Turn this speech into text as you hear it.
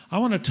I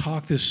want to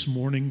talk this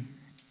morning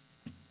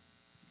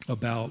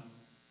about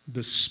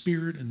the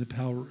spirit and the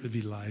power of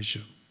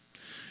Elijah.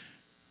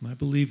 And I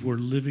believe we're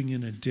living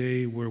in a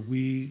day where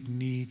we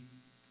need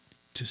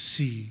to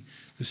see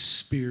the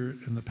spirit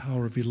and the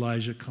power of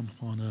Elijah come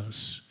upon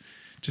us,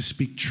 to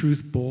speak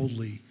truth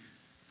boldly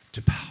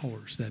to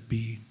powers that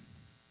be.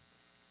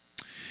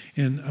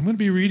 And I'm going to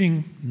be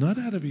reading not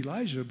out of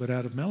Elijah, but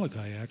out of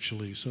Malachi,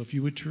 actually. So if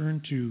you would turn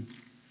to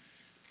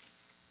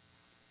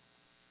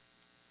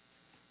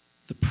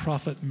the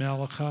prophet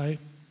Malachi,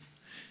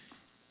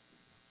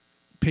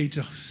 page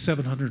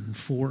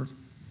 704.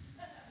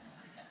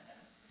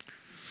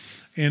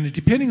 And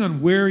depending on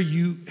where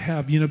you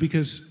have,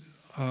 because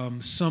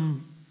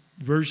some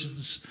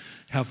versions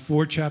have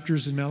 4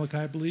 chapters in Malachi,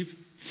 I believe.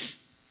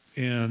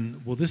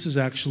 And, this is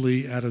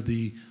actually out of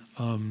the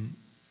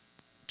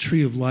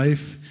Tree of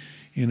Life.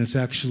 And it's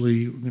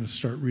actually, we're going to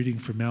start reading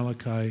from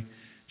Malachi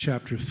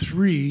chapter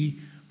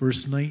 3,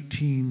 verse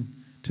 19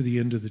 to the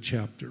end of the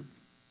chapter,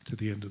 to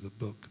the end of the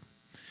book.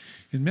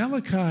 In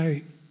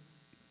Malachi,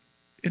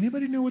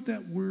 anybody know what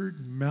that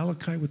word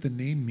Malachi with the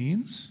name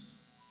means?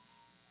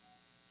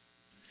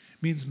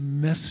 It means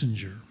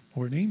messenger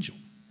or an angel.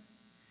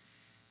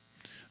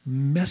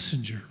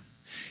 Messenger.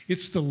 He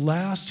is the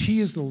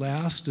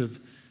last of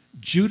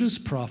Judah's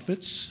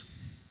prophets.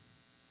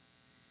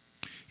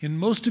 In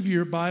most of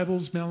your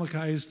Bibles,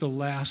 Malachi is the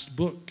last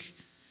book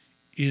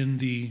in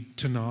the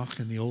Tanakh,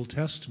 in the Old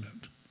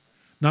Testament.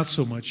 Not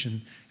so much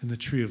in the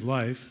Tree of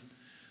Life,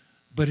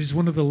 but he's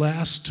one of the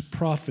last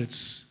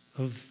prophets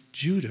of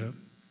Judah.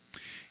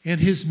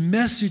 And his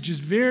message is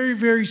very,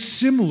 very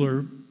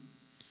similar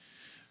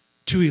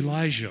to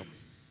Elijah.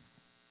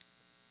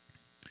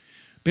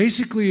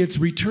 Basically, it's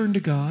return to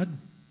God,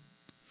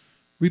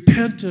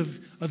 repent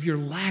of your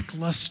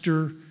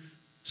lackluster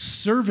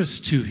service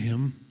to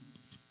him,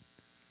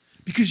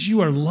 because you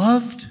are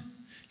loved,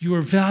 you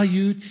are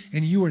valued,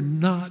 and you are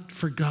not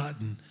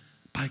forgotten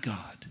by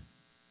God.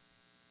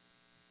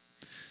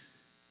 It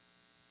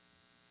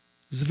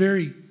was a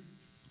very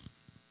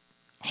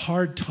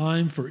hard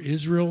time for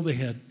Israel. They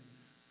had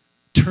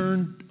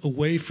turned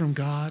away from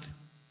God.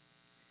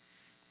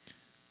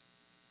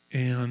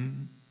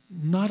 And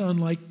not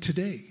unlike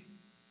today,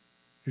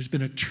 there's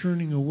been a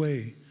turning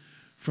away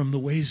from the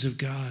ways of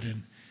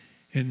God.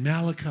 And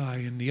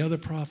Malachi and the other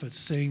prophets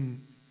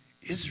saying,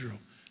 Israel,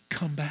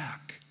 come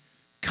back,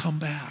 come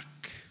back.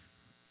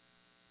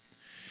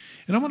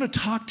 And I want to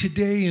talk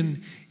today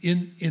in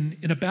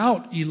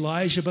about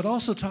Elijah, but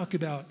also talk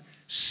about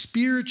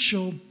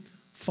spiritual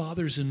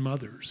fathers and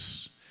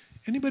mothers.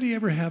 Anybody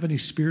ever have any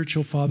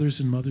spiritual fathers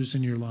and mothers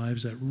in your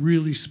lives that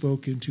really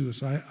spoke into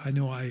us? I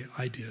know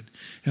I did,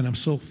 and I'm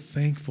so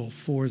thankful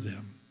for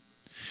them.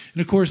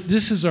 And of course,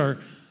 this is our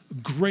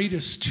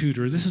greatest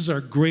tutor. This is our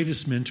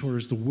greatest mentor,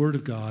 is the Word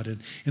of God,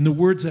 and the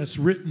words that's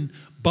written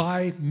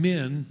by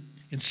men,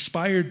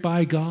 inspired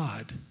by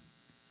God,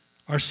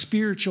 are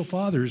spiritual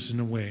fathers in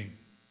a way.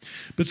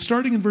 But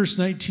starting in verse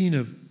 19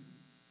 of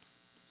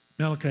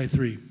Malachi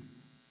 3,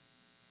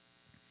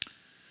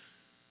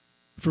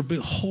 for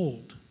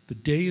behold, the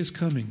day is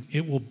coming,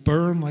 it will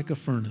burn like a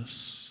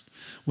furnace,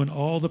 when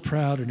all the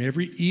proud and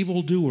every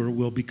evildoer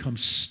will become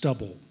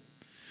stubble.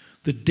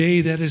 The day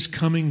that is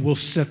coming will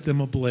set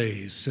them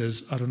ablaze,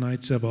 says Adonai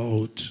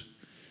Tzevaot,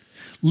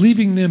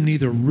 leaving them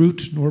neither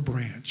root nor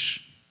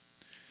branch.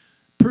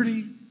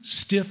 Pretty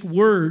stiff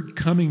word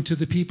coming to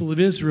the people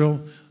of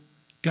Israel.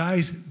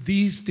 Guys,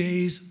 these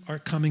days are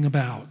coming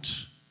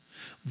about.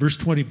 Verse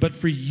 20, but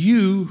for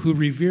you who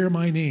revere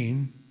my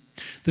name,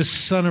 the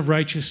Son of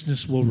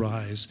Righteousness will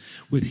rise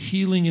with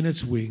healing in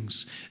its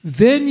wings.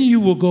 Then you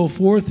will go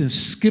forth and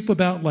skip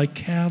about like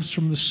calves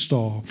from the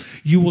stall.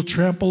 You will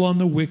trample on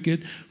the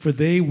wicked, for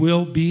they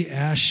will be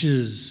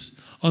ashes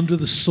under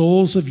the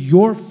soles of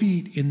your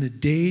feet in the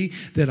day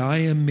that I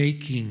am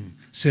making,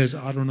 says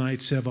Adonai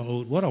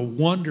Tzevaot. What a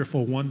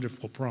wonderful,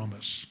 wonderful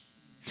promise.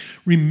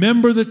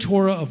 Remember the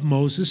Torah of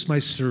Moses, my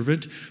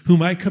servant,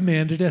 whom I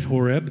commanded at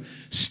Horeb,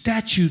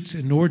 statutes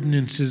and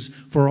ordinances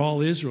for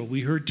all Israel.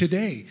 We heard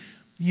today,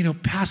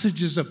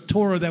 passages of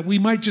Torah that we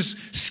might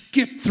just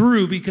skip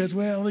through because,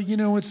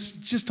 it's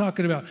just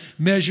talking about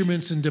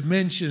measurements and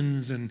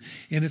dimensions and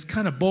it's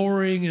kind of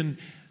boring.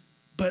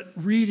 But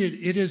read it.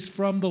 It is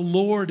from the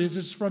Lord. It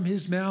is from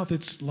his mouth.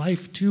 It's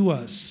life to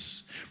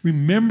us.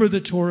 Remember the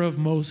Torah of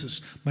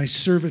Moses, my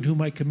servant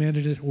whom I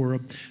commanded at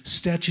Horeb,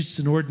 statutes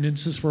and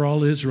ordinances for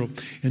all Israel.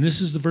 And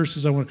this is the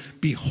verses I want.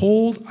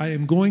 Behold, I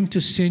am going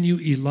to send you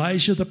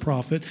Elijah the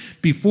prophet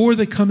before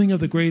the coming of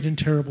the great and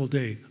terrible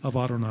day of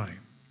Adonai.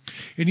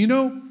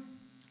 And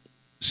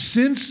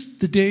since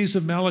the days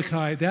of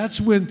Malachi, that's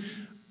when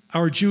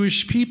our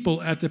Jewish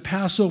people at the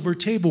Passover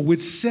table would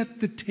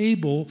set the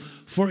table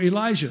for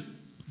Elijah.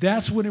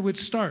 That's when it would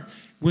start.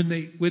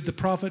 With the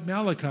prophet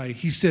Malachi,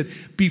 he said,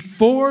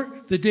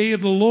 before the day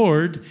of the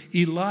Lord,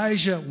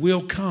 Elijah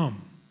will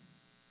come.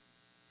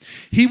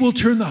 He will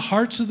turn the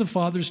hearts of the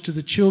fathers to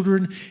the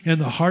children and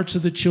the hearts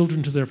of the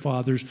children to their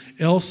fathers,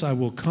 else I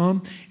will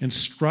come and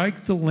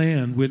strike the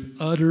land with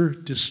utter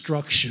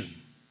destruction.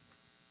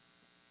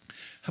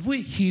 Have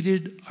we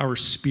heeded our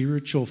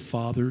spiritual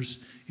fathers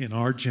in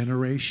our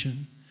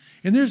generation?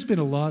 And there's been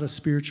a lot of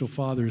spiritual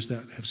fathers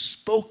that have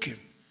spoken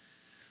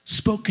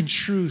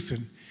truth,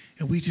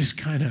 and we just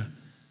kind of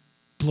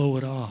blow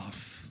it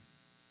off.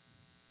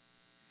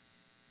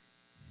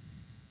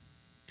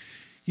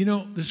 You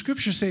know, the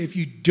scriptures say if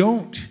you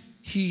don't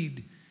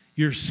heed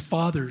your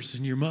fathers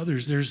and your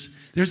mothers,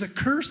 there's a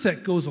curse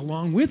that goes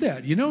along with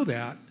that. You know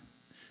that.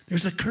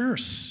 There's a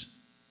curse.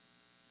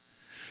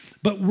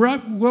 But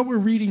what we're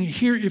reading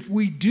here, if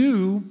we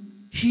do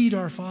heed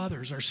our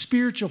fathers, our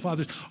spiritual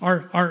fathers,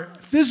 our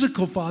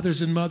physical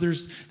fathers and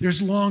mothers,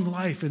 there's long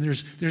life and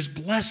there's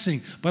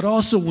blessing. But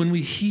also when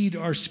we heed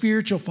our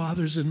spiritual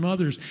fathers and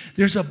mothers,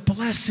 there's a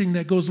blessing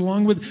that goes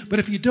along with it. But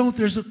if you don't,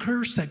 there's a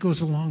curse that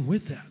goes along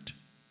with that.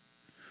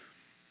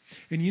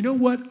 And you know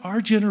what? Our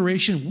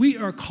generation, we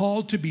are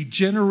called to be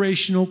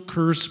generational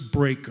curse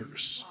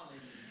breakers.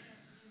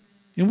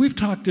 And we've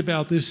talked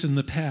about this in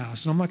the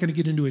past, and I'm not going to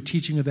get into a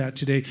teaching of that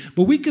today,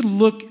 but we can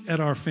look at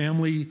our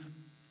family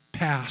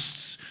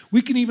pasts.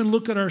 We can even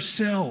look at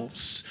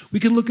ourselves. We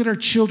can look at our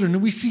children,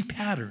 and we see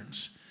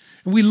patterns.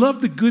 And we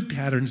love the good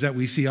patterns that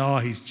we see. Oh,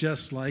 he's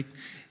just like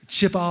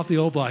Chip off the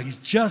old block. He's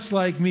just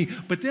like me.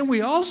 But then we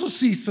also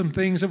see some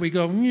things that we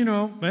go,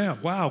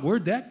 man, wow,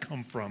 where'd that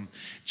come from?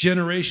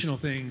 Generational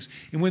things.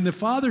 And when the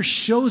Father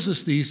shows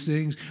us these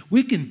things,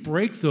 we can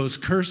break those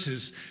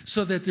curses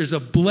so that there's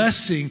a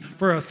blessing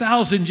for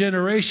 1,000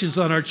 generations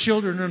on our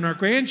children and our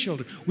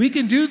grandchildren. We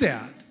can do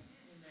that.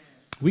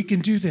 We can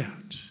do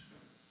that.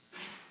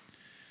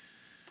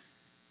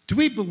 Do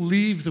we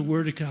believe the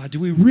Word of God? Do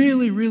we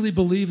really, really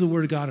believe the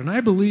Word of God? And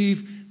I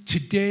believe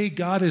today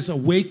God is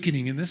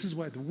awakening, and this is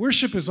why the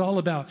worship is all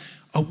about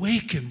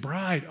awaken,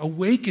 bride,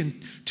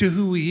 awaken to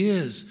who He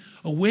is.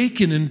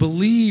 Awaken and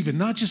believe, and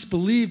not just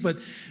believe,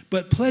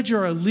 but pledge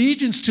our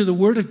allegiance to the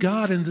Word of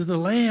God and to the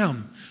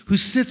Lamb who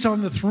sits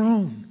on the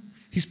throne.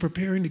 He's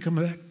preparing to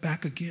come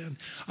back again.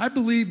 I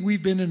believe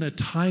we've been in a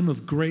time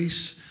of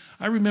grace.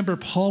 I remember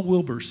Paul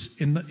Wilbers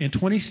in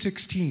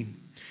 2016.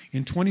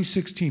 In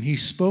 2016, he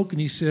spoke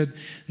and he said,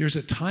 there's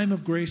a time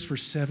of grace for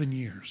 7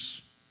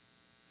 years.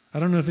 I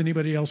don't know if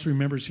anybody else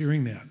remembers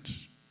hearing that.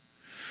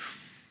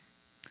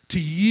 To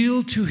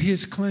yield to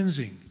His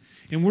cleansing.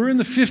 And we're in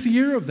the 5th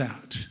year of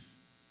that.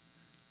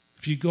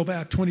 If you go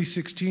back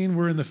 2016,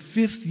 we're in the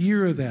 5th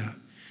year of that.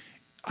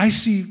 I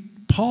see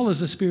Paul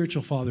as a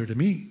spiritual father to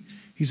me.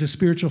 He's a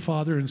spiritual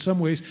father in some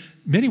ways,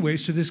 many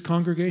ways to this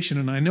congregation.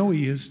 And I know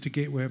he is to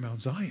Gateway of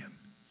Mount Zion.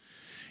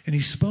 And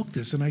he spoke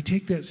this, and I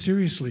take that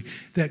seriously,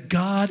 that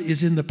God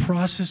is in the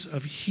process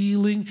of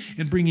healing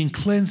and bringing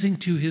cleansing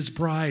to His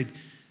bride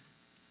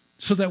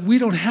so that we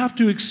don't have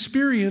to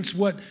experience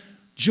what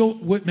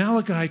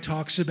Malachi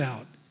talks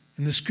about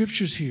in the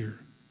scriptures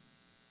here.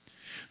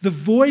 The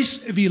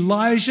voice of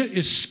Elijah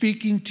is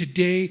speaking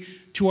today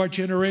to our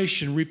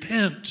generation.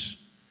 Repent.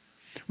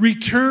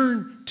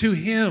 Return to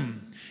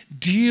Him.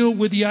 Deal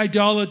with the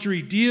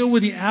idolatry. Deal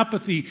with the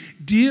apathy.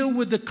 Deal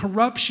with the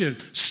corruption,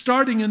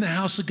 starting in the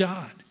house of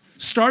God.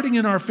 Starting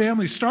in our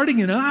families, starting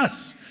in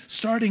us.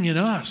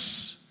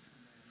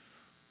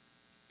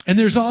 And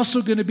there's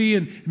also going to be,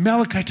 and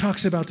Malachi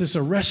talks about this,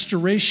 a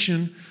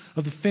restoration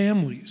of the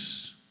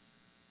families.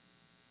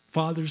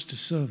 Fathers to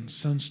sons,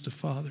 sons to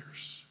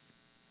fathers.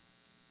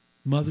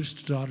 Mothers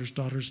to daughters,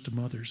 daughters to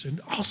mothers.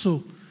 And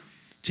also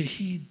to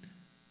heed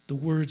the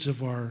words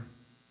of our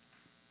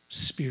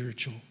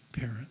spiritual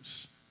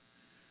parents.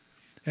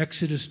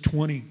 Exodus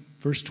 20,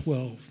 verse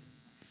 12.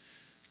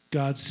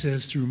 God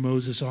says through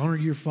Moses, honor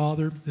your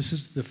father. This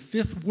is the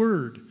 5th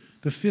word,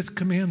 the 5th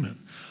commandment.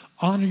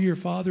 Honor your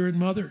father and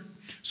mother,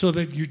 so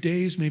that your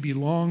days may be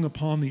long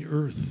upon the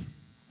earth,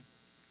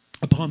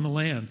 upon the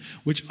land,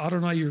 which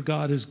Adonai your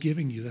God is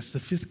giving you. That's the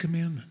 5th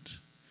commandment.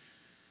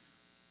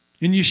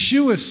 And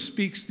Yeshua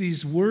speaks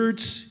these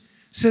words,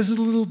 says it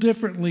a little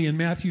differently in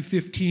Matthew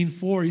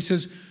 15:4. He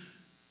says,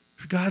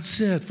 God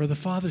said, for the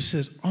Father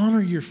says,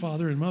 honor your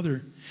father and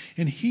mother,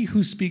 and he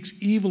who speaks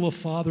evil of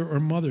father or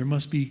mother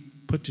must be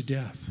put to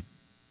death.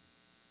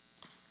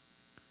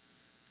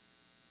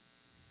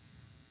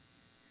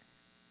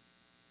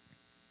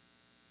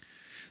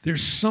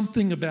 There's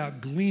something about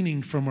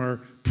gleaning from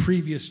our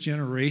previous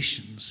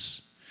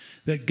generations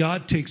that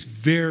God takes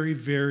very,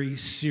 very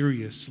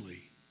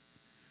seriously.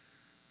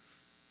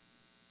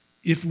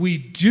 If we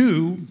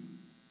do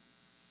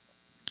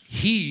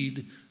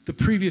heed the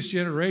previous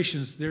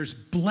generations, there's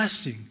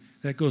blessing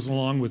that goes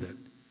along with it.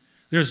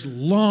 There's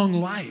long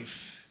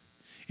life.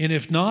 And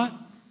if not,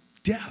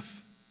 death.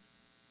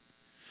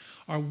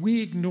 Are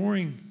we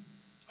ignoring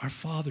our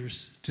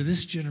fathers to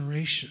this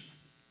generation?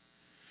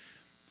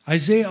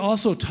 Isaiah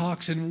also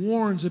talks and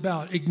warns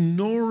about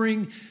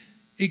ignoring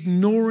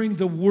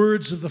the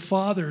words of the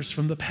fathers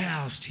from the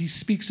past. He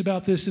speaks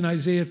about this in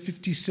Isaiah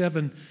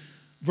 57,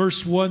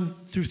 verse 1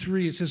 through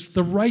 3. It says,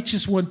 the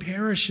righteous one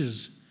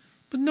perishes,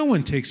 but no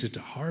one takes it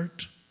to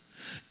heart.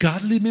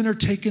 Godly men are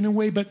taken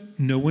away, but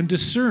no one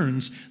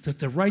discerns that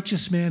the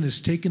righteous man is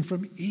taken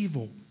from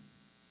evil.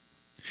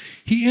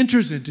 He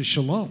enters into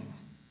shalom.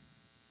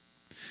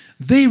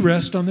 They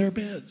rest on their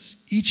beds,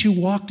 each who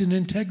walked in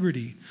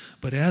integrity.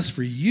 But as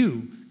for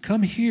you,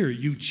 come here,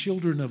 you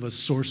children of a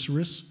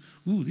sorceress.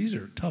 Ooh, these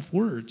are tough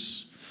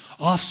words.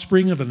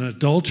 Offspring of an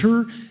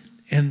adulterer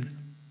and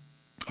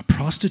a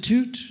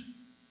prostitute.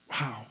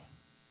 Wow.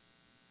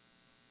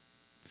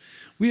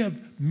 We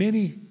have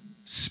many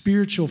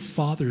spiritual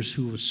fathers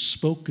who have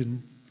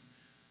spoken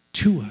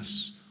to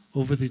us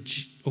over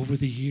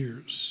the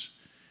years.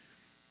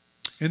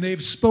 And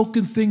they've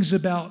spoken things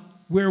about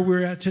where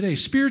we're at today.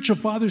 Spiritual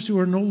fathers who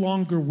are no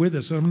longer with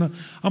us. I'm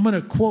going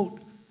to quote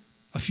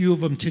a few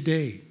of them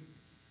today.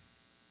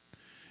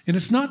 And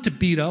it's not to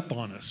beat up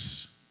on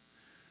us.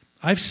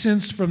 I've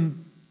sensed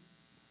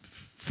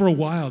for a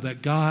while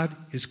that God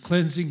is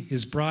cleansing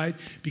his bride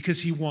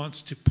because he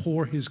wants to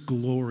pour his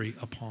glory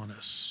upon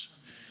us.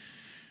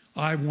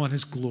 I want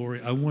his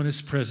glory. I want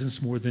his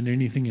presence more than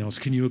anything else.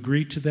 Can you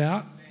agree to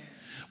that?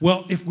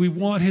 Well, if we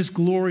want his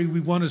glory, we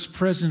want his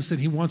presence, then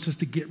he wants us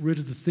to get rid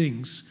of the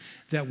things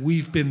that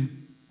we've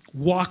been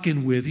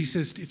walking with. He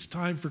says it's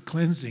time for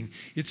cleansing.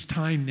 It's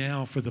time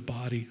now for the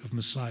body of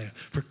Messiah,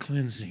 for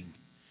cleansing.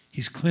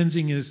 He's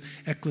cleansing his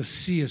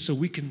ecclesia so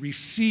we can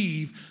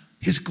receive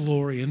his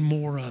glory and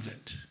more of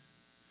it.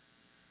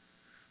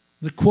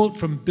 The quote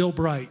from Bill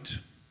Bright,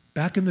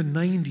 back in the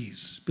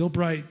 90s. Bill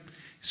Bright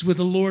is with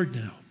the Lord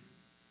now.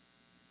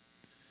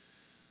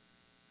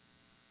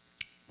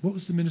 What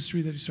was the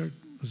ministry that he started?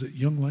 Was it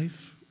Young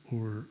Life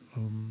or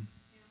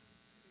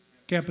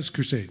Campus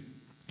Crusade?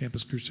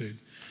 Campus Crusade.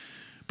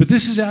 But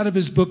this is out of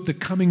his book, The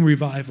Coming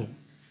Revival.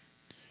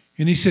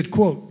 And he said,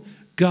 quote,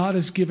 God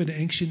has given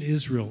ancient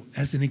Israel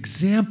as an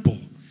example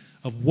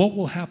of what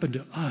will happen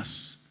to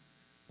us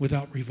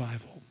without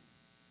revival.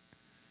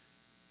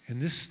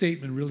 And this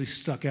statement really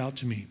stuck out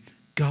to me.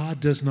 God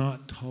does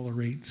not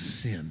tolerate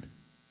sin.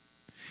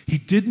 He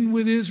didn't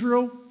with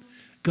Israel.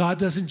 God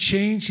doesn't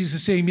change. He's the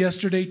same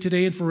yesterday,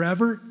 today, and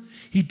forever.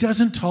 He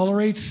doesn't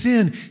tolerate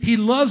sin. He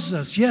loves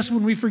us. Yes,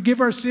 when we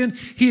forgive our sin,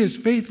 he is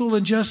faithful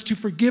and just to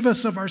forgive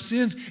us of our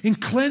sins and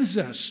cleanse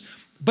us.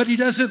 But he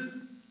doesn't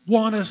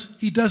want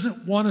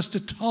us to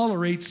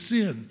tolerate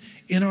sin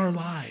in our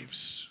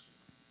lives.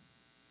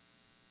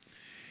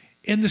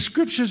 And the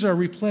scriptures are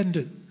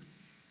resplendent.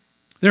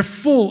 They're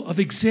full of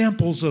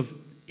examples of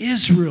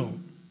Israel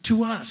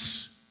to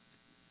us.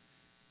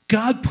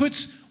 God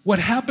puts what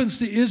happens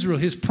to Israel,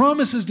 his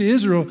promises to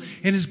Israel,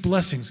 and his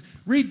blessings.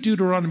 Read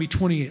Deuteronomy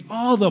 28.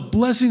 All the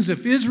blessings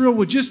if Israel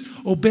would just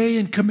obey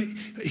and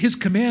his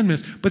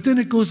commandments. But then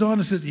it goes on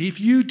and says,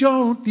 if you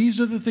don't, these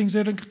are the things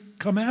that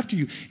come after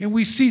you. And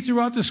we see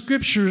throughout the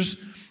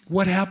scriptures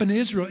what happened to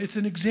Israel. It's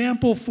an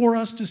example for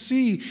us to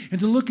see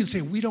and to look and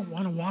say, we don't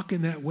want to walk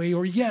in that way.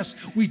 Or yes,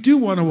 we do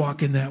want to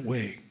walk in that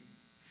way.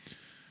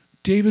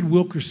 David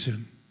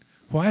Wilkerson,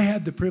 who I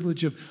had the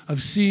privilege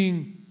of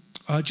seeing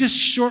just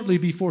shortly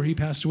before he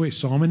passed away,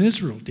 saw him in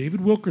Israel.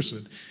 David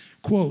Wilkerson,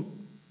 quote,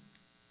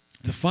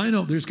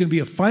 there's going to be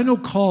a final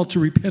call to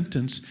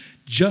repentance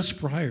just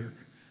prior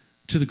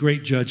to the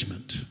great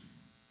judgment.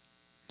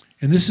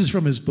 And this is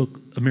from his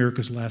book,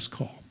 America's Last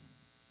Call.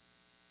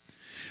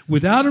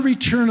 Without a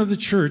return of the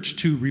church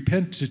to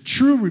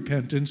true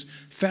repentance,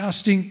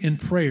 fasting, and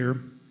prayer,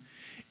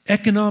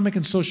 economic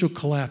and social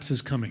collapse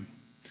is coming.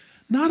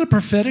 Not a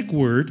prophetic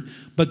word,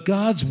 but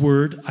God's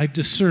word I've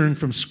discerned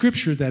from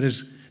Scripture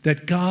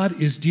that God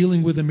is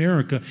dealing with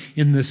America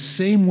in the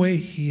same way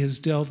he has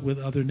dealt with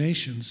other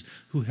nations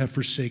who have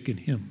forsaken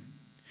him.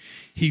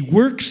 He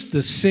works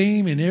the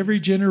same in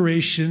every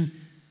generation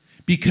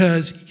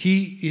because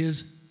he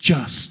is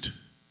just.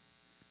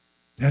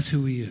 That's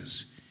who he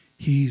is.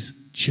 He's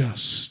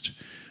just.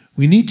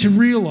 We need to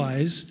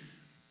realize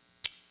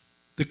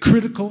the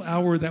critical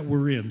hour that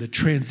we're in, the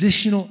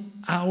transitional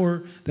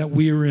hour that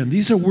we are in.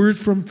 These are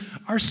words from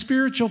our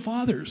spiritual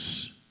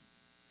fathers.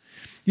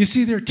 You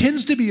see, there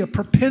tends to be a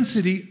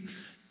propensity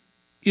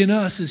in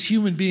us as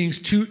human beings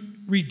to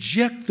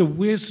reject the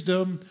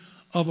wisdom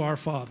of our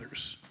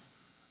fathers,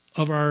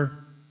 of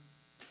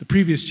the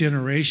previous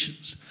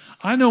generations.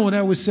 I know when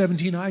I was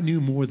 17, I knew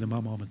more than my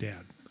mom and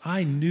dad.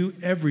 I knew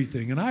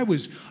everything, and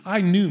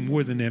I knew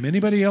more than them.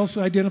 Anybody else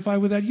identify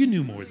with that? You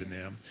knew more than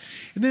them.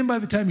 And then by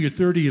the time you're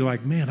 30, you're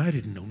like, man, I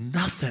didn't know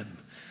nothing.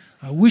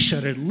 I wish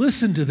I'd have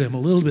listened to them a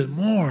little bit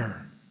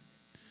more.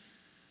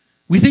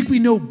 We think we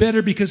know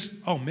better because,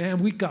 oh man,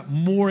 we got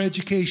more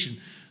education.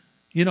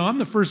 You know, I'm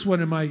the first one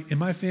in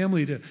my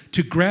family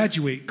to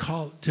graduate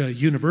to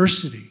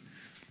university.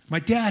 My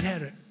dad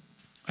had an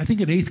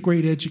 8th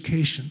grade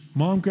education.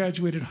 Mom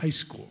graduated high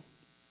school.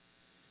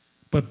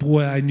 But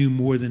boy, I knew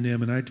more than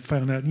them, and I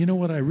found out, you know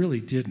what, I really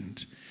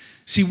didn't.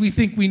 See, we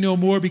think we know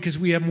more because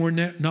we have more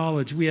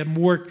knowledge. We have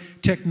more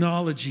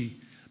technology.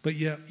 But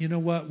yeah, you know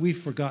what? We've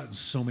forgotten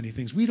so many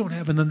things. We don't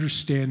have an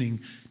understanding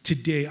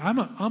today. I'm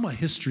a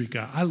history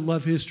guy. I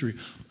love history.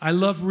 I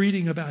love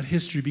reading about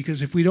history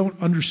because if we don't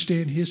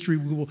understand history,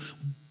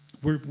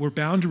 we're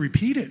bound to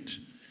repeat it.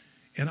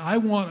 And I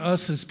want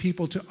us as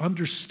people to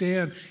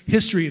understand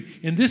history.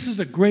 And this is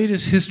the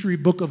greatest history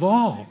book of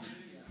all.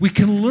 We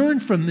can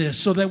learn from this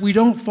so that we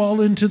don't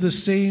fall into the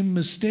same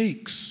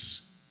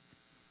mistakes.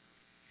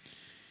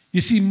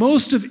 You see,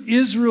 most of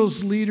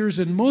Israel's leaders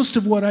and most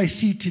of what I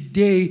see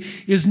today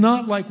is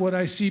not like what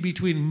I see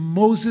between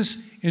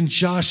Moses and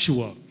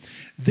Joshua.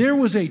 There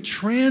was a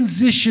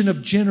transition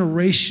of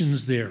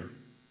generations there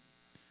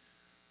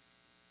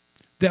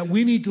that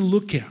we need to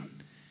look at.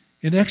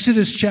 In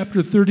Exodus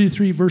chapter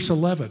 33, verse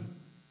 11,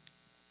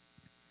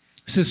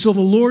 it says, "So the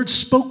Lord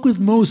spoke with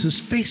Moses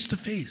face to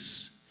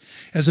face,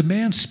 as a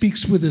man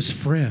speaks with his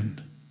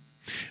friend.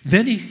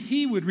 Then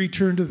he would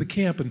return to the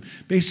camp and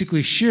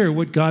basically share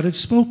what God had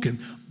spoken.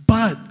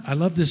 But," I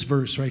love this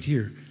verse right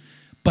here,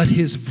 "but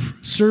his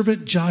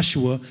servant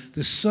Joshua,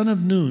 the son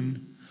of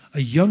Nun,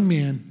 a young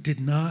man, did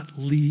not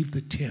leave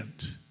the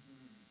tent."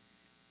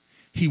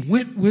 He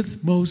went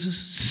with Moses,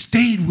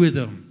 stayed with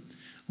him,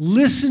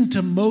 listened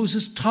to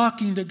Moses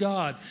talking to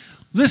God,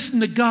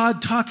 listened to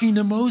God talking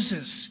to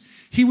Moses.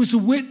 He was a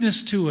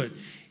witness to it.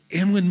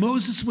 And when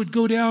Moses would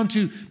go down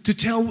to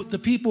tell the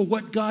people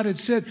what God had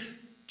said,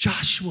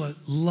 Joshua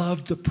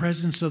loved the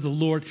presence of the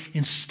Lord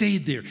and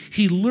stayed there.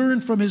 He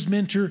learned from his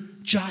mentor,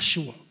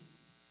 Joshua.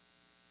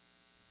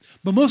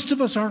 But most of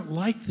us aren't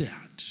like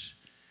that.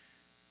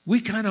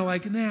 We kind of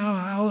like,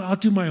 I'll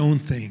do my own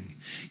thing.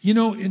 You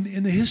know,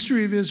 in the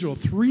history of Israel,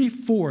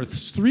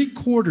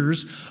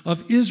 3/quarters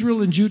of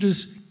Israel and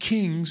Judah's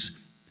kings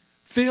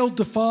failed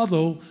to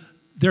follow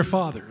their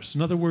fathers.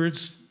 In other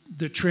words,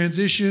 the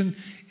transition,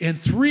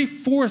 and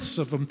 3/4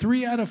 of them,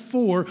 3 out of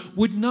 4,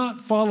 would not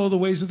follow the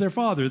ways of their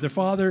father. Their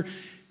father,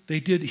 he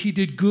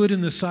did good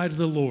in the sight of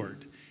the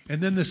Lord.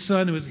 And then the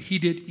son, he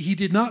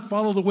did not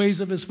follow the ways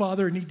of his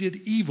father, and he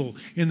did evil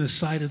in the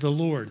sight of the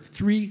Lord.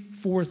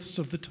 3/4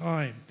 of the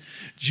time.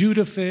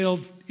 Judah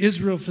failed,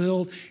 Israel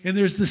failed, and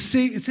there's the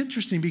same, it's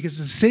interesting because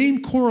the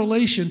same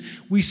correlation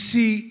we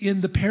see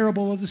in the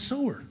parable of the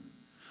sower.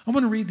 I'm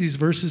going to read these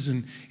verses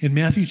in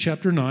Matthew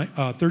chapter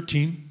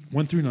 13,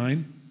 1 through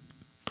 9.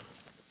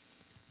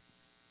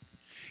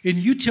 And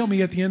you tell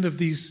me at the end of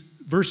these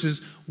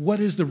verses,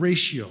 what is the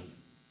ratio?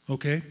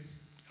 Okay?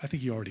 I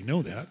think you already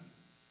know that.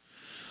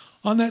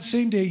 "On that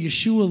same day,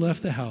 Yeshua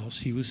left the house.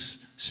 He was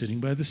sitting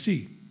by the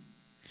sea.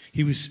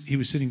 He was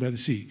sitting by the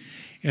sea.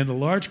 And the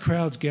large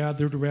crowds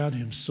gathered around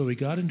him. So he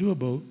got into a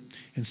boat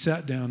and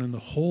sat down, and the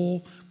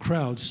whole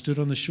crowd stood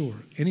on the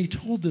shore. And he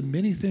told them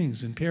many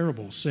things in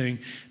parables, saying,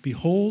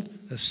 'Behold,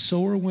 a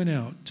sower went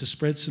out to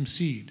spread some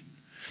seed.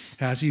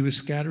 As he was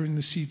scattering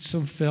the seed,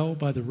 some fell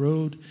by the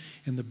road,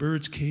 and the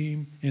birds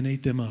came and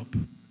ate them up.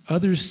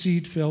 Other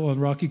seed fell on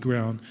rocky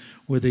ground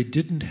where they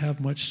didn't have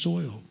much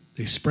soil.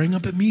 They sprang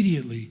up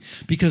immediately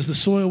because the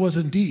soil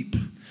wasn't deep.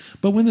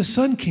 But when the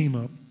sun came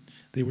up,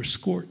 they were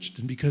scorched,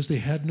 and because they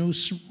had no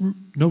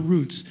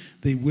roots,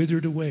 they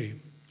withered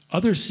away.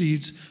 Other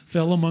seeds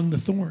fell among the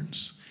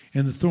thorns,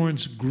 and the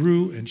thorns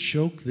grew and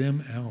choked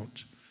them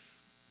out.'"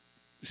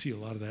 You see a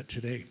lot of that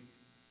today.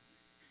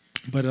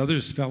 "But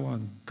others fell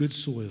on good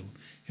soil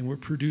and were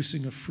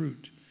producing a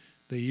fruit.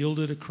 They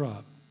yielded a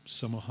crop,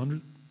 some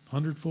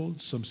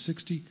 100-fold, some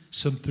 60,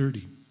 some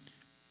 30.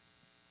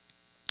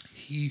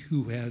 He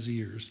who has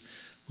ears,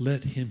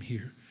 let him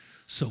hear."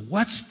 So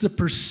what's the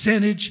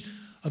percentage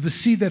of the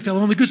seed that fell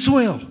on the good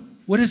soil?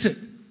 What is it?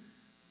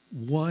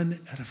 1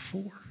 out of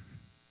 4.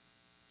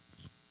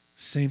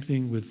 Same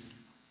thing with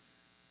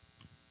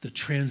the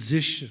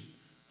transition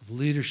of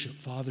leadership,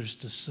 fathers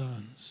to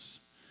sons.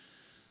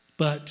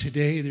 But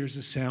today there's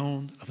a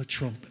sound of a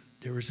trumpet.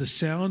 There is a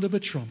sound of a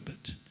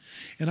trumpet.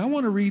 And I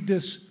want to read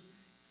this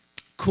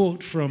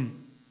quote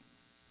from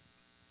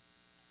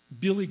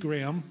Billy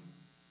Graham.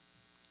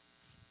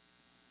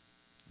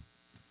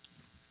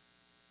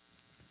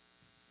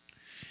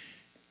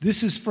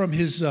 This is from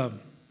his a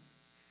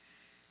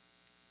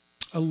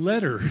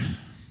letter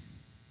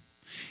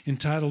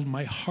entitled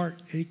 "My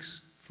Heart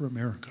Aches for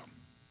America."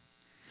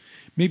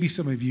 Maybe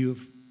some of you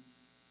have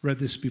read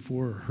this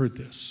before or heard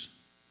this.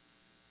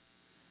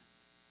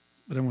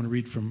 But I want to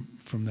read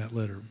from that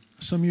letter.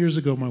 "Some years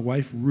ago, my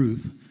wife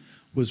Ruth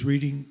was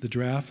reading the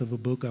draft of a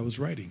book I was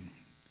writing.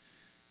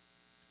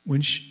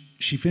 When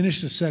she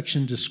finished a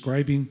section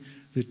describing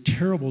the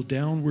terrible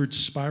downward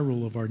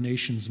spiral of our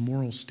nation's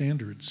moral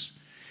standards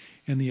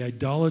and the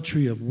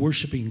idolatry of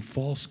worshiping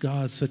false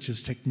gods such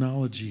as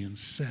technology and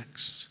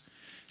sex,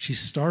 she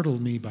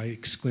startled me by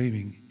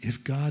exclaiming,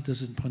 'If God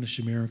doesn't punish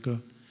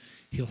America,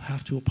 he'll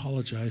have to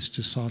apologize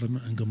to Sodom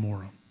and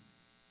Gomorrah.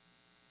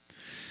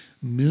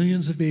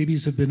 Millions of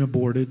babies have been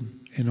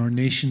aborted, and our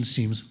nation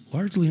seems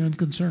largely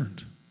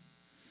unconcerned.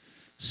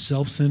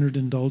 Self-centered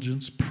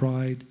indulgence,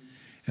 pride,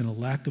 and a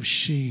lack of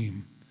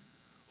shame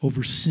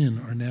over sin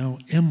are now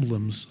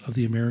emblems of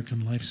the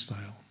American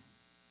lifestyle.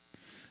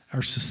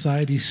 Our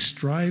society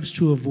strives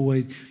to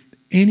avoid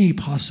any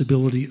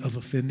possibility of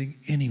offending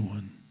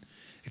anyone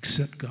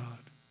except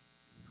God.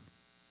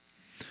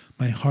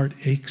 My heart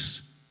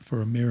aches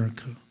for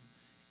America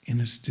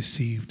and its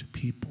deceived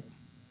people.'"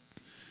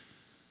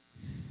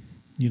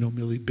 You know,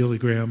 Billy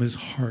Graham, his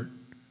heart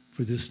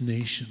for this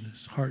nation,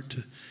 his heart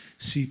to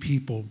see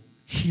people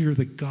hear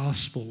the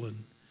gospel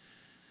and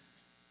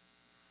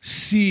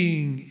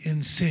seeing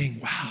and saying,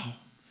 wow,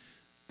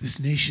 this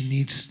nation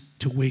needs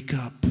to wake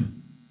up.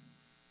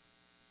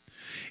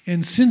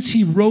 And since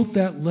he wrote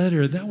that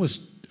letter, that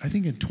was, I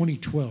think, in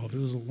 2012. It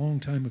was a long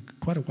time,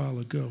 quite a while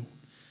ago.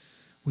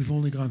 We've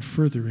only gone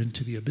further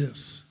into the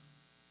abyss.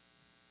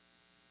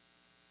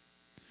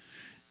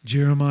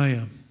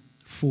 Jeremiah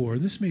 4.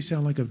 This may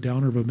sound like a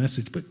downer of a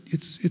message, but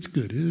it's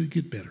good. It'll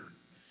get better.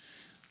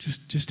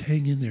 Just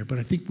hang in there. But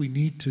I think we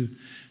need to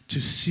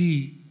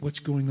see what's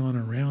going on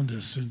around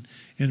us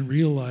and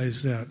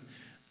realize that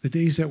the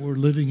days that we're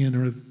living in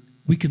are,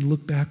 we can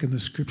look back in the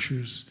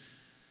scriptures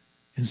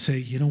and say,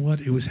 you know what?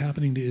 It was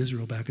happening to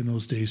Israel back in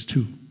those days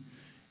too.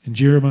 In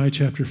Jeremiah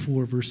chapter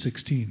 4, verse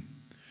 16.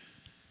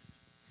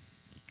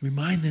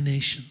 Remind the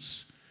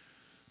nations.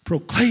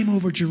 Proclaim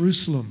over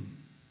Jerusalem.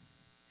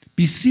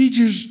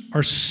 Besiegers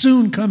are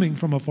soon coming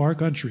from a far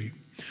country,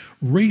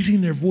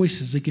 raising their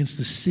voices against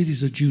the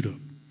cities of Judah.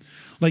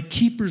 Like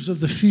keepers of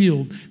the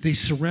field, they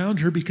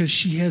surround her because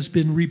she has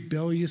been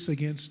rebellious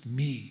against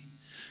me.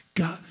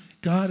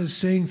 God is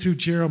saying through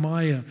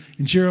Jeremiah,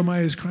 and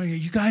Jeremiah is crying,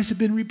 you guys have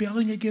been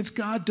rebelling against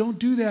God. Don't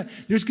do that.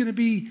 There's going to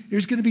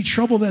be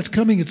trouble that's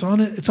coming. It's on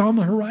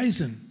the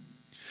horizon.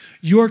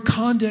 Your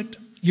conduct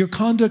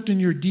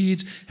and your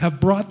deeds have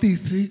brought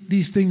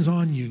these things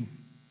on you.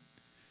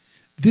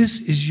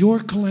 This is your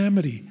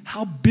calamity.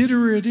 How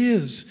bitter it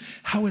is.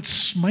 How it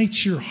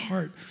smites your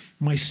heart.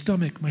 My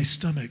stomach.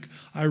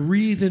 I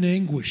writhe in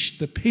anguish.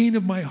 The pain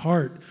of my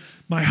heart.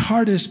 My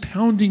heart is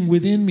pounding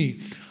within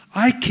me.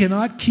 I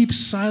cannot keep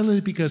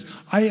silent because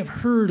I have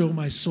heard, O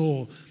my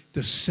soul,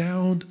 the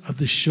sound of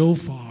the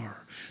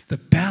shofar, the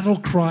battle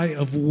cry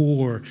of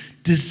war.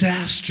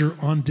 Disaster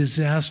on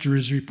disaster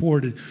is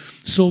reported,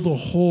 so the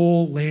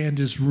whole land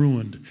is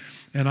ruined.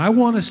 And I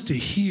want us to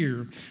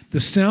hear the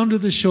sound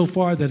of the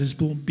shofar that is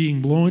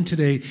being blown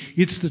today.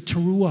 It's the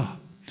teruah.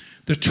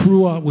 The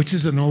teruah, which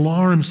is an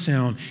alarm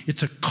sound.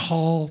 It's a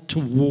call to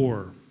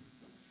war.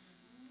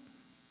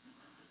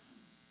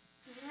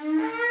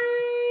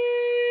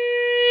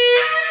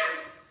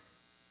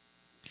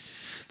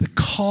 The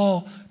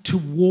call to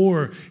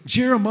war.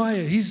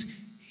 Jeremiah,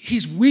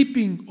 he's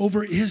weeping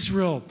over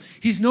Israel.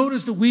 He's known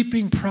as the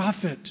weeping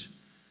prophet.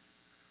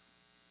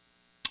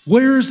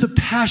 Where is the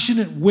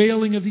passionate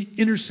wailing of the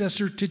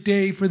intercessor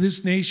today for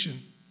this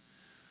nation?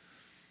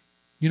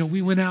 You know,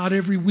 we went out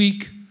every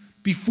week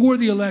before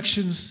the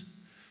elections,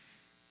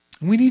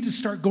 and we need to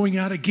start going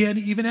out again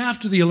even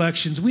after the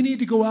elections. We need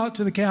to go out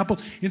to the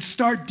Capitol and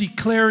start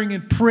declaring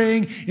and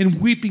praying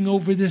and weeping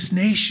over this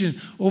nation,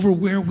 over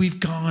where we've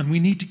gone. We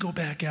need to go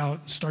back out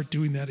and start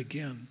doing that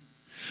again.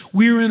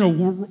 We're in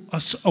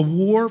a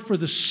war for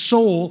the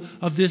soul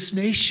of this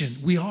nation.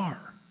 We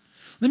are.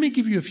 Let me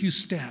give you a few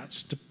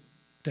stats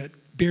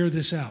that bear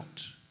this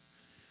out.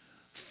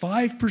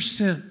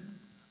 5%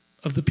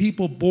 of the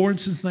people born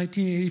since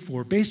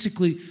 1984,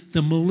 basically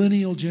the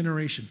millennial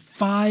generation,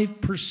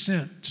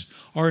 5%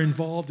 are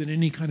involved in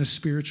any kind of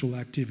spiritual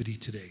activity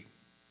today.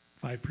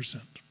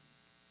 5%.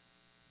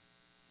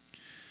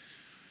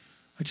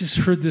 I just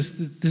heard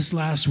this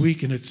last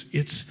week, and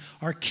it's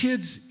our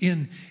kids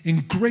in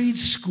grade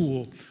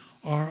school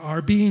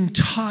are being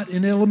taught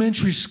in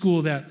elementary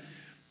school that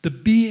the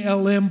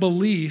BLM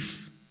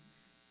belief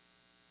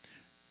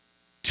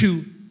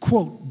to,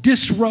 quote,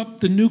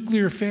 disrupt the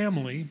nuclear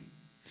family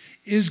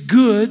is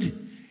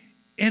good,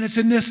 and it's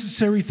a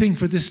necessary thing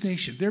for this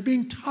nation. They're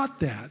being taught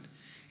that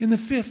in the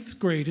 5th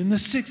grade, in the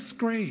 6th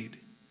grade.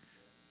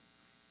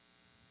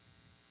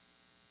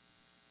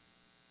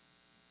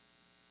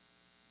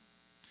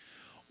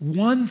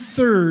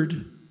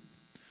 One-third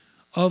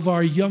of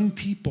our young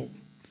people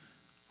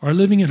are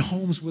living in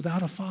homes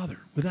without a father,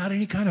 without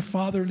any kind of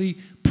fatherly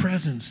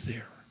presence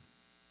there.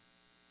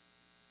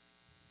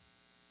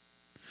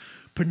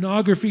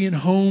 Pornography in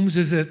homes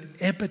is at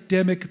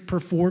epidemic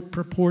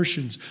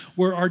proportions,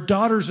 where our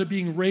daughters are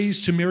being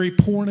raised to marry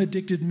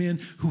porn-addicted men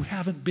who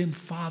haven't been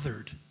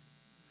fathered.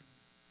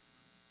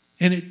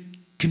 And it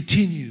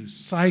continues,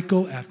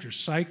 cycle after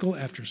cycle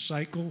after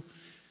cycle.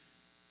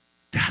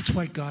 That's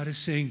why God is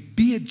saying,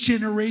 be a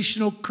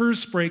generational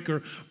curse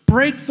breaker.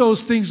 Break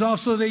those things off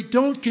so they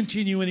don't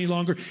continue any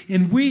longer.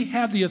 And we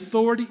have the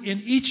authority,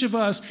 and each of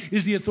us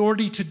is the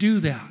authority to do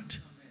that.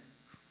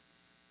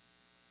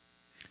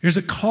 There's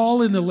a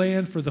call in the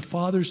land for the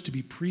fathers to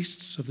be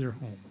priests of their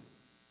home.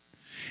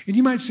 And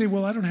you might say,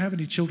 well, I don't have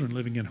any children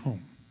living at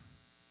home.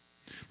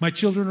 My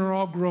children are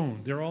all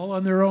grown. They're all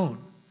on their own.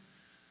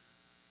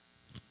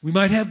 We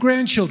might have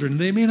grandchildren.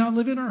 They may not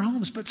live in our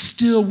homes, but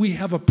still we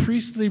have a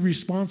priestly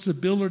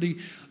responsibility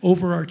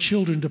over our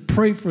children to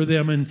pray for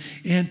them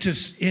and to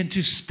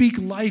speak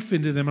life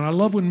into them. And I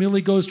love when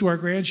Millie goes to our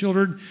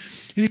grandchildren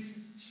and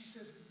she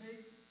says,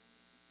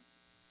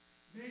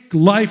 make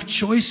life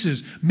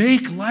choices.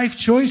 Make life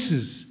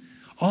choices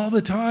all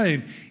the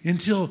time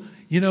until,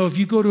 if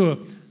you go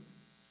to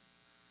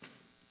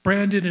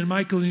Brandon and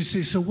Michael and you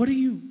say, so what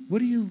is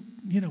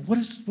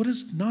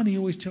Nani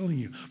always telling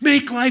you?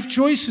 Make life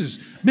choices.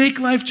 Make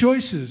life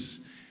choices.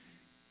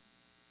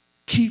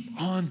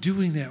 Keep on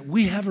doing that.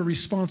 We have a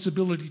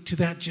responsibility to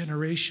that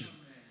generation.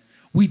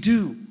 We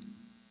do.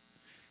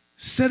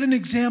 Set an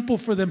example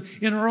for them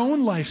in our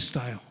own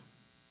lifestyle.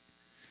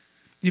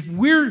 if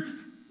we're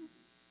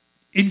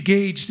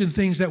engaged in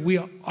things that we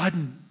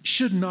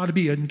should not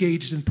be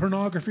engaged in,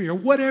 pornography or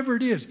whatever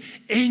it is,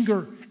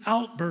 anger,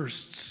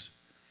 outbursts,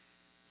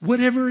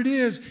 whatever it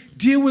is,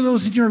 deal with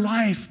those in your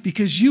life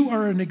because you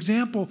are an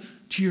example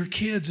to your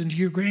kids and to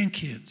your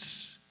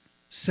grandkids.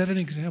 Set an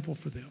example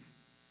for them.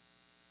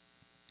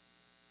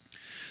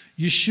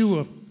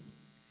 Yeshua,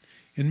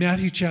 in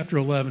Matthew chapter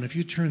 11, if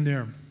you turn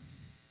there,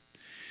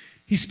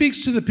 he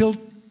speaks to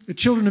the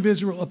children of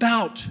Israel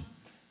about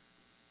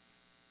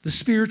the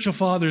spiritual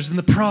fathers and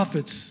the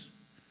prophets.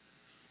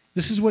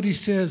 This is what he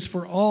says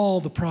for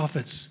all the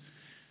prophets.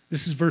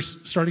 This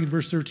is starting in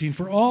verse 13.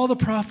 For all the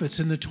prophets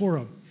in the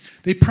Torah,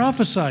 they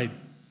prophesied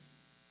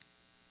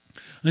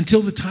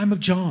until the time of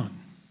John.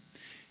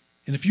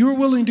 And if you are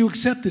willing to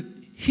accept it,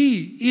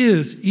 he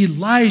is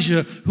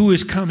Elijah who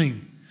is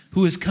come.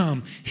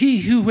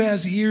 He who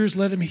has ears,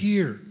 let him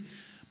hear.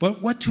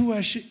 But what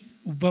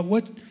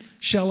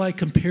shall I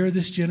compare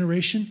this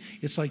generation?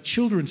 It's like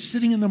children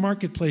sitting in the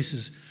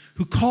marketplaces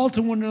who call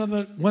to one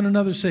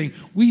another saying,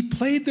 we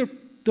played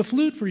the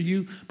flute for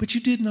you, but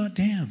you did not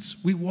dance.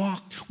 We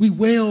walked, we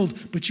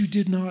wailed, but you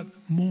did not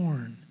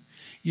mourn.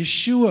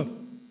 Yeshua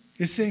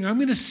is saying, I'm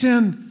going to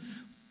send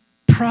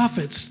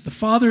prophets. The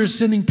Father is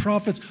sending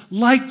prophets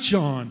like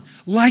John,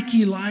 like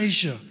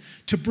Elijah,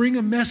 to bring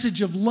a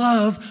message of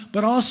love,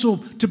 but also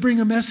to bring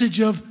a message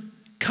of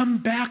come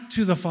back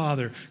to the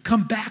Father.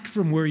 Come back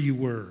from where you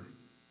were.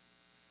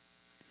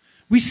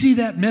 We see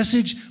that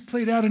message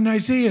played out in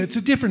Isaiah. It's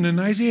different in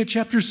Isaiah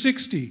chapter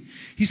 60.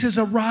 He says,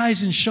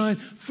 arise and shine,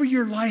 for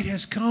your light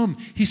has come.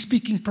 He's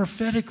speaking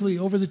prophetically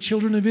over the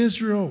children of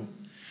Israel.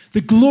 The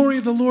glory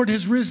of the Lord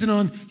has risen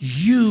on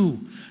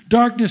you.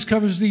 Darkness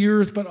covers the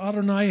earth, but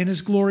Adonai and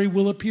his glory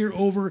will appear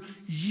over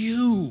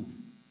you.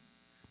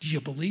 Do you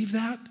believe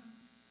that?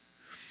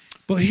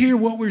 But here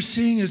what we're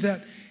seeing is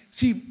that,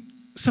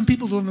 some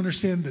people don't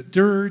understand the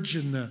dirge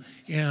and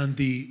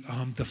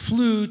the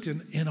flute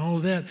and all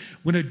of that.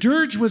 When a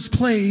dirge was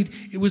played,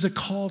 it was a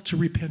call to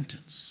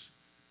repentance.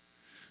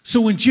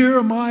 So when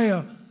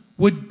Jeremiah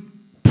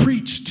would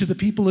preach to the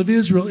people of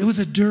Israel, it was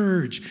a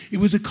dirge. It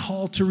was a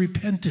call to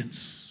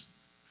repentance.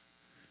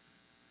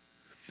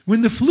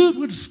 When the flute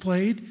was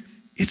played,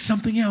 it's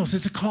something else.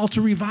 It's a call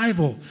to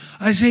revival.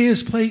 Isaiah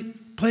is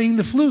playing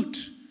the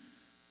flute.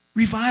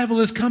 Revival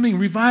is coming.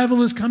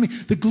 Revival is coming.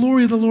 The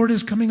glory of the Lord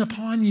is coming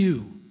upon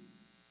you.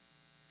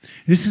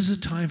 This is a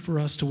time for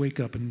us to wake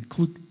up. And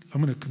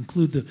I'm going to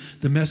conclude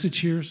the message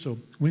here. So,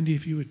 Wendy,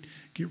 if you would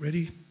get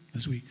ready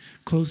as we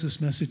close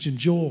this message. And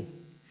Joel,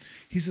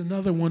 he's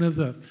another one of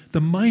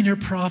the minor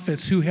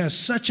prophets who has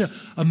such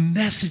a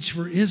message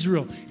for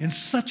Israel and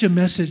such a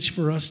message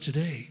for us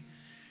today.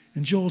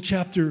 In Joel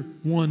chapter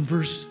 1,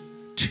 verse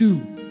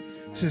 2,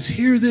 it says,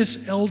 hear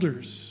this,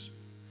 elders.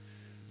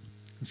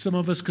 And some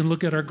of us can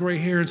look at our gray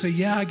hair and say,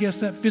 yeah, I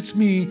guess that fits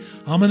me.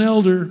 I'm an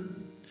elder.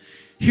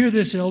 Hear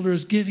this,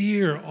 elders. Give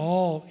ear,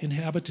 all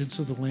inhabitants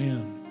of the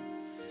land.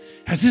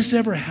 Has this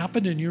ever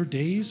happened in your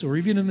days or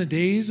even in the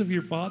days of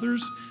your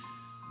fathers?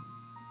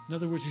 In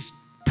other words, he's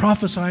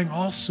prophesying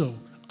also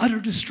utter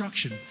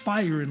destruction,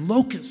 fire and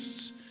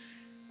locusts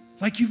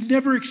like you've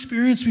never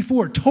experienced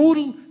before.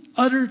 Total,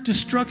 utter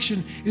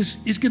destruction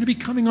is going to be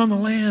coming on the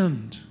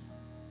land.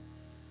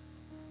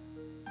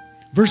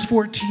 Verse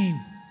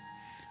 14.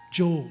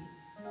 Joel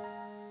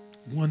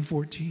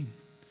 1:14.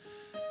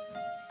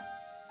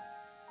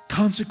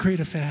 Consecrate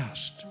a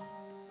fast.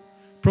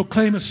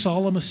 Proclaim a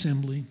solemn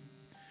assembly.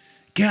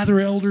 Gather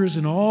elders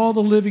and all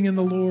the living in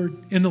the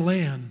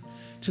land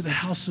to the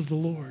house of the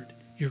Lord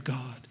your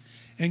God,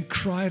 and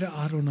cry to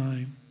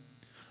Adonai.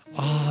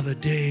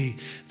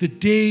 The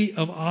day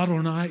of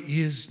Adonai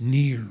is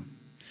near.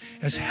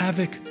 As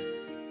havoc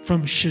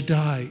from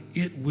Shaddai,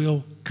 it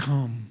will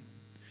come.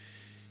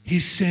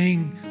 He's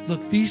saying,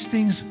 look, these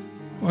things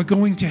are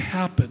going to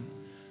happen,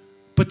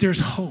 but there's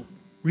hope.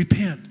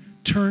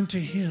 Repent, turn to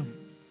him.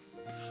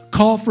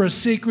 Call for a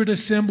sacred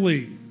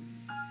assembly.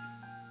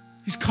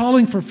 He's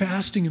calling for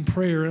fasting and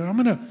prayer, and I'm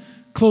going to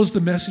close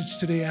the message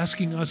today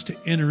asking us to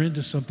enter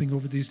into something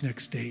over these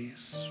next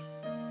days.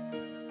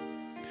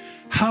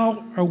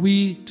 How are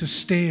we to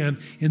stand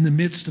in the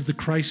midst of the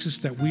crisis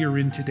that we are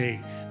in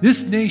today?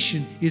 This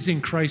nation is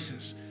in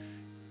crisis.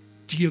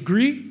 Do you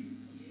agree?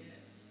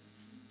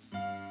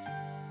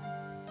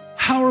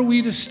 How are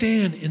we to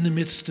stand in the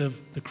midst of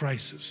the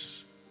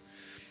crisis?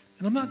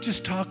 And I'm not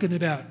just talking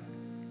about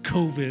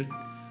COVID.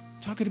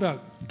 I'm talking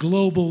about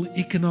global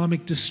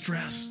economic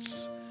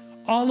distress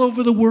all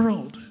over the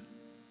world.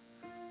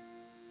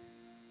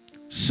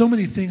 So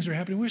many things are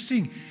happening. We're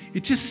seeing,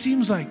 it just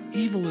seems like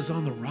evil is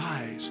on the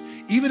rise.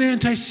 Even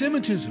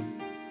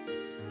anti-Semitism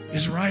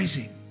is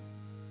rising.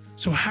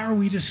 So how are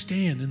we to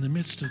stand in the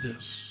midst of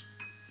this?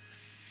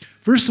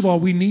 First of all,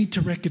 we need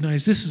to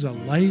recognize this is a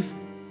life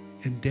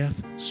and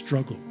death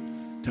struggle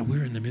that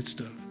we're in the midst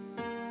of.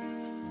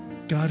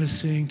 God is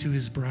saying to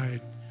his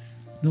bride,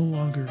 no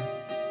longer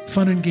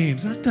fun and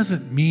games. That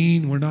doesn't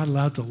mean we're not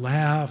allowed to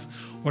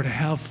laugh or to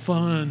have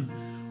fun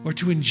or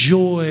to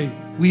enjoy.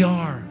 We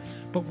are.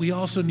 But we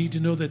also need to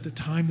know that the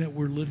time that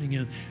we're living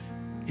in,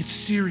 It's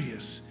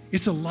serious.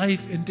 It's a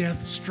life and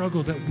death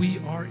struggle that we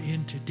are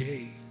in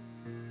today.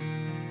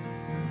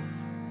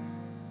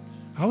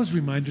 I was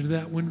reminded of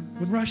that when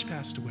Rush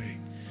passed away.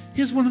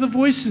 He was one of the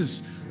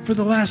voices for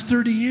the last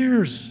 30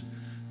 years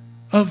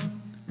of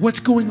what's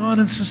going on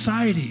in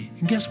society.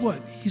 And guess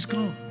what? He's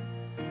gone.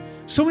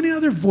 So many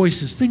other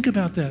voices, think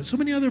about that. So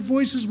many other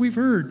voices we've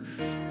heard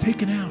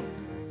taken out.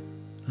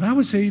 And I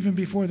would say even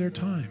before their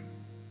time.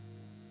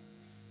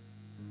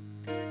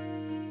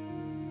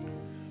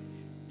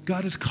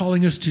 God is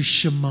calling us to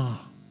Shema,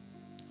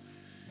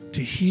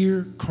 to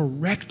hear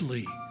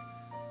correctly,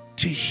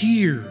 to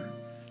hear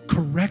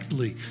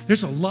correctly.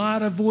 There's a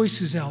lot of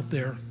voices out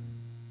there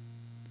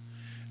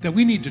that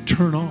we need to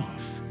turn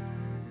off.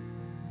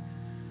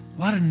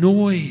 A lot of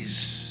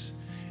noise.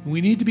 And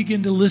we need to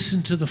begin to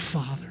listen to the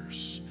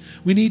fathers.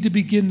 We need to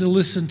begin to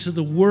listen to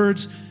the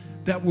words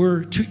that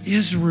were to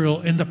Israel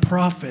and the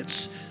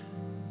prophets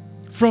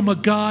from a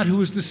God who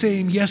is the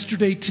same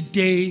yesterday,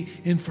 today,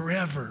 and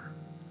forever.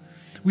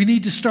 We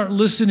need to start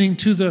listening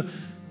to the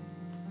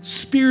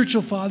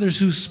spiritual fathers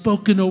who've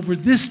spoken over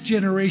this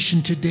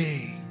generation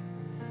today.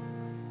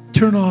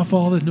 Turn off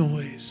all the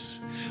noise.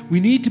 We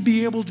need to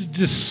be able to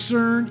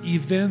discern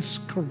events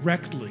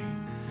correctly,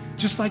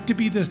 just like to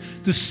be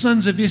the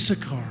sons of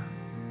Issachar,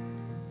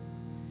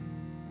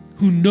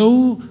 who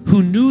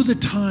knew the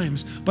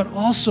times, but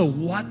also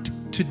what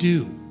to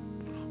do.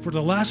 For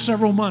the last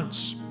several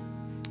months,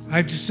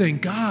 I've just saying,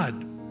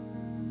 God,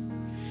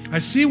 I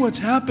see what's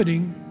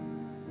happening.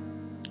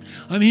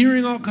 I'm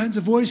hearing all kinds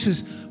of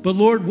voices, but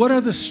Lord, what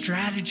are the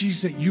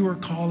strategies that you are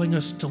calling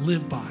us to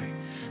live by?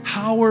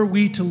 How are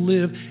we to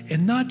live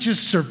and not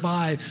just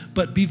survive,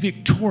 but be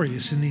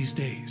victorious in these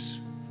days?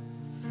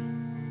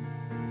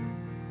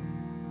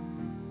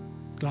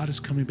 God is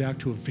coming back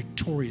to a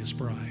victorious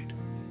bride.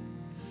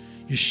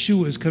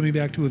 Yeshua is coming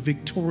back to a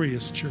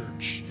victorious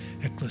church,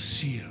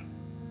 ecclesia.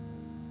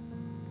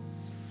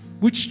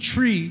 Which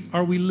tree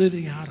are we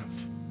living out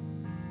of?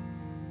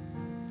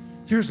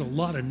 There's a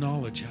lot of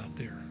knowledge out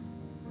there.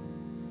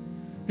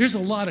 There's a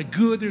lot of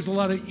good, there's a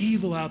lot of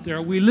evil out there.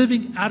 Are we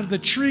living out of the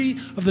tree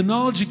of the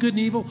knowledge of good and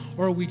evil,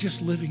 or are we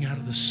just living out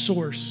of the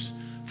source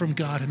from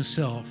God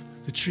himself,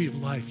 the tree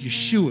of life?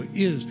 Yeshua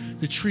is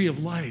the tree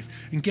of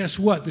life. And guess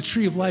what? The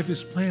tree of life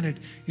is planted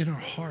in our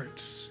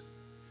hearts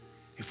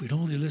if we'd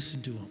only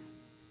listen to him.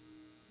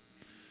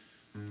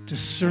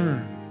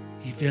 Discern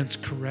events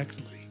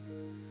correctly.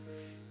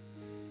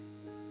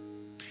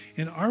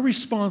 And our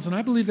response, and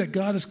I believe that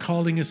God is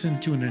calling us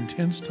into an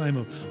intense time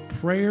of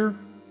prayer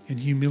and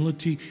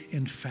humility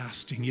and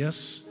fasting.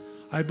 Yes,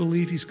 I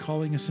believe he's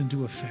calling us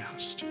into a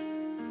fast.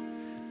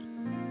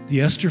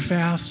 The Esther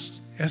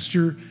fast,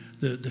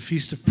 the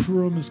Feast of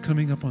Purim is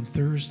coming up on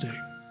Thursday.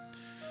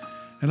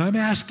 And I'm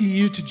asking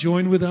you to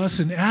join with us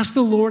and ask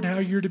the Lord how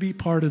you're to be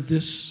part of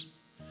this,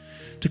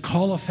 to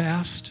call a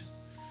fast.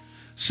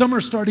 Some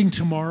are starting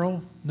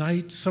tomorrow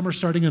night, some are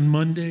starting on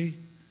Monday,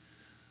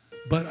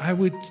 but I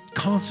would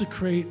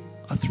consecrate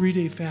a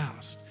 3-day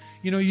fast.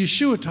 You know,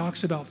 Yeshua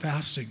talks about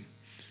fasting.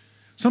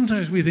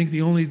 Sometimes we think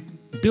the only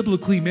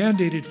biblically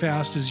mandated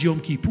fast is Yom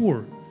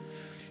Kippur.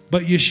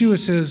 But Yeshua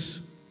says,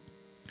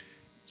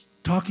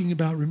 talking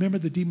about, remember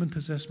the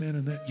demon-possessed man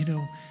and that,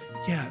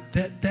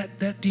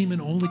 that demon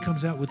only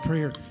comes out with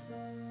prayer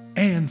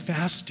and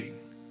fasting.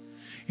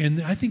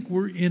 And I think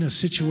we're in a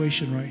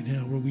situation right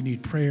now where we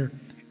need prayer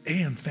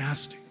and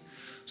fasting.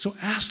 So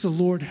ask the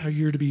Lord how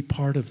you're to be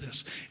part of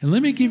this. And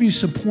let me give you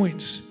some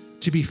points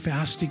to be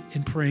fasting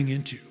and praying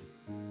into.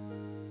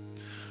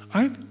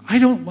 I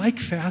don't like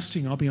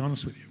fasting, I'll be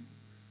honest with you.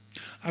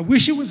 I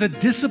wish it was a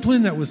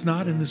discipline that was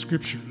not in the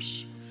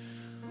scriptures.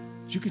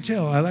 As you can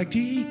tell, I like to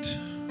eat.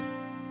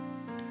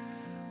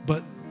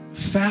 But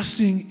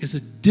fasting is a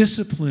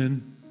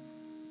discipline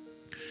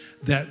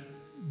that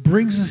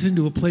brings us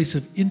into a place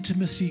of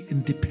intimacy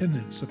and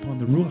dependence upon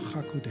the Ruach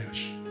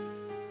HaKodesh.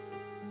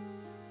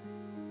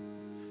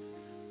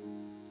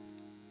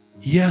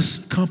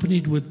 Yes,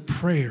 accompanied with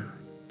prayer,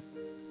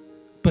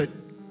 but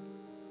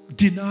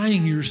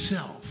denying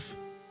yourself,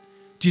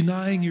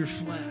 denying your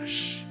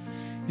flesh,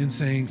 and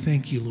saying,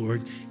 thank you,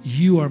 Lord,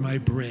 you are my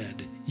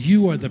bread.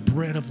 You are the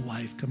bread of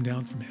life come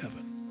down from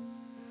heaven.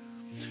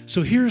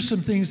 So here are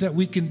some things that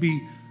we can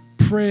be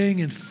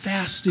praying and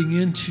fasting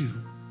into.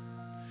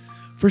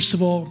 First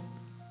of all,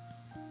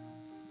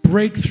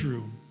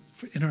 breakthrough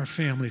in our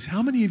families.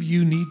 How many of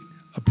you need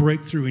a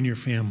breakthrough in your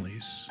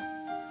families?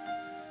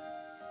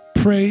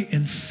 Pray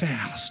and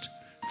fast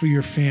for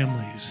your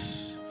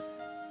families.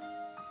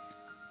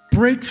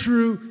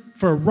 Breakthrough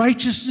for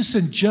righteousness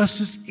and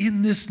justice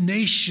in this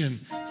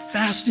nation.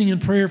 Fasting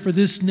and prayer for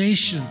this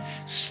nation.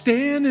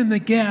 Stand in the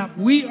gap.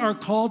 We are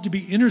called to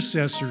be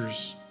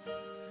intercessors.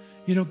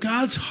 You know,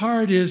 God's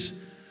heart is,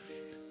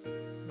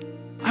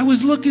 I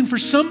was looking for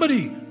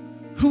somebody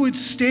who would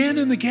stand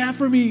in the gap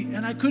for me,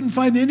 and I couldn't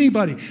find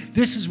anybody.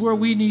 This is where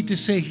we need to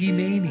say,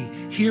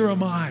 Hineni, here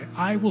am I.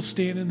 I will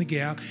stand in the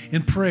gap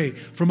and pray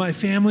for my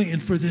family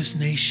and for this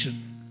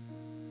nation.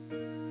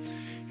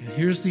 And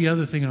here's the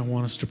other thing I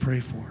want us to pray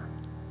for.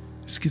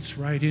 This gets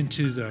right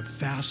into the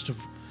fast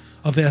of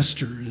of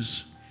Esther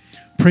is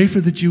pray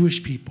for the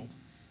Jewish people.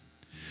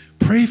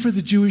 Pray for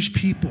the Jewish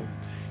people.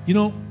 You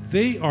know,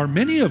 they are,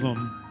 many of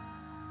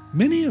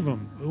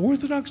them,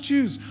 Orthodox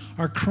Jews,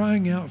 are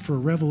crying out for a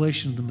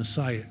revelation of the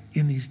Messiah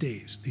in these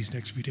days, these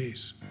next few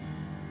days.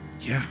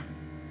 Yeah.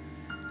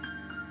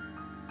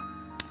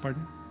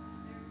 Pardon?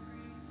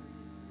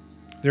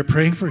 They're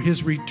praying for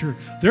his return.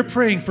 They're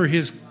praying for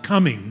his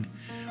coming.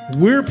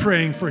 We're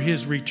praying for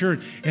his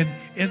return. And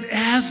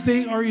as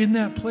they are in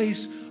that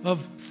place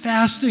of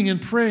fasting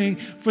and praying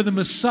for the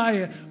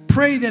Messiah,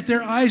 pray that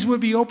their eyes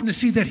would be open to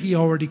see that he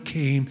already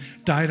came,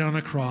 died on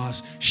a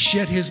cross,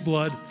 shed his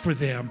blood for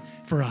them,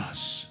 for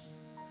us.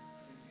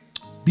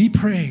 Be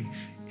praying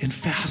and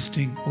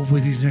fasting over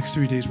these next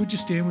 3 days. Would you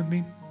stand with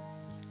me?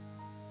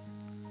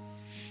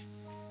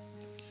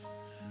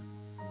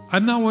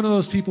 I'm not one of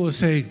those people who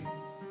say,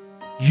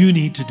 you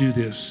need to do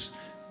this.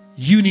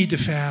 You need to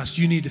fast.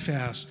 You need to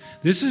fast.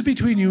 This is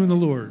between you and the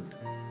Lord.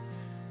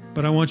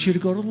 But I want you to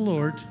go to the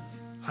Lord.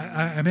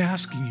 I'm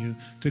asking you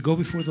to go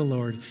before the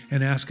Lord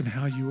and ask him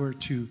how you are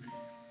to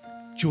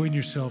join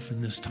yourself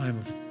in this time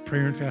of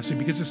prayer and fasting.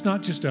 Because it's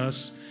not just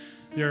us.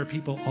 There are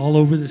people all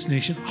over this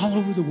nation, all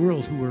over the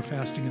world who are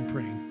fasting and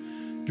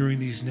praying during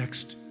these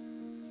next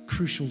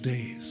crucial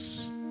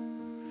days.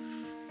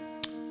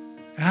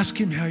 Ask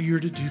him how you're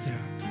to do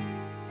that.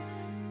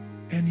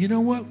 And you know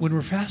what? When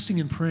we're fasting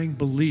and praying,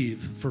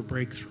 believe for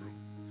breakthrough.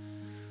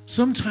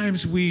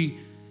 Sometimes we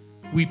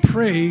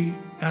pray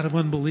out of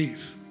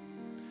unbelief.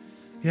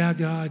 Yeah,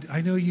 God,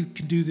 I know you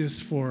can do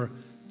this for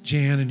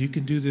Jan, and you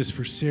can do this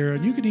for Sarah,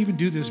 and you can even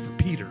do this for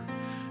Peter.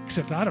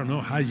 Except I don't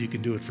know how you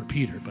can do it for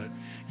Peter, but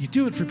you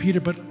do it for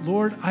Peter. But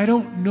Lord, I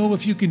don't know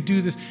if you can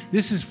do this.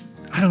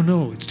 I don't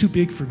know. It's too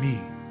big for me.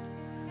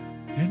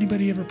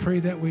 Anybody ever pray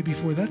that way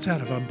before? That's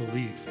out of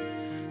unbelief.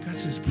 God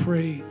says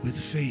pray with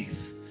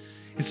faith.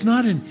 It's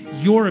not in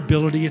your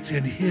ability, it's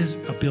in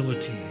his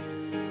ability.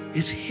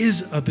 It's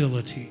his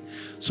ability.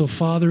 So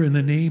Father, in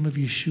the name of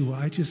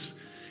Yeshua,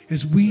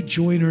 as we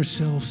join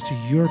ourselves to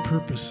your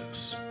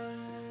purposes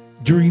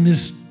during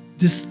this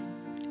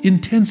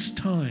intense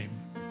time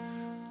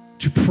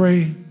to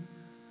pray,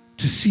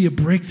 to see a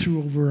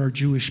breakthrough over our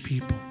Jewish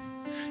people,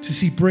 to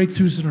see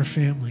breakthroughs in our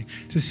family,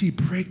 to see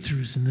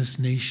breakthroughs in this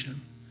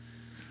nation.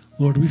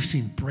 Lord, we've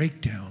seen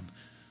breakdown.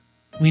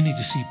 We need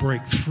to see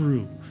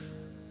breakthrough.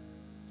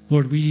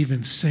 Lord, we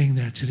even sang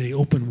that today.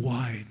 Open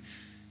wide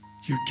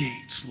your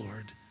gates,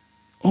 Lord.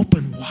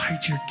 Open wide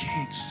your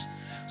gates.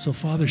 So,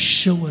 Father,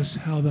 show us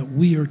how that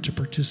we are to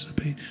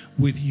participate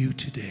with you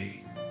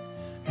today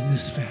in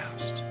this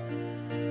fast.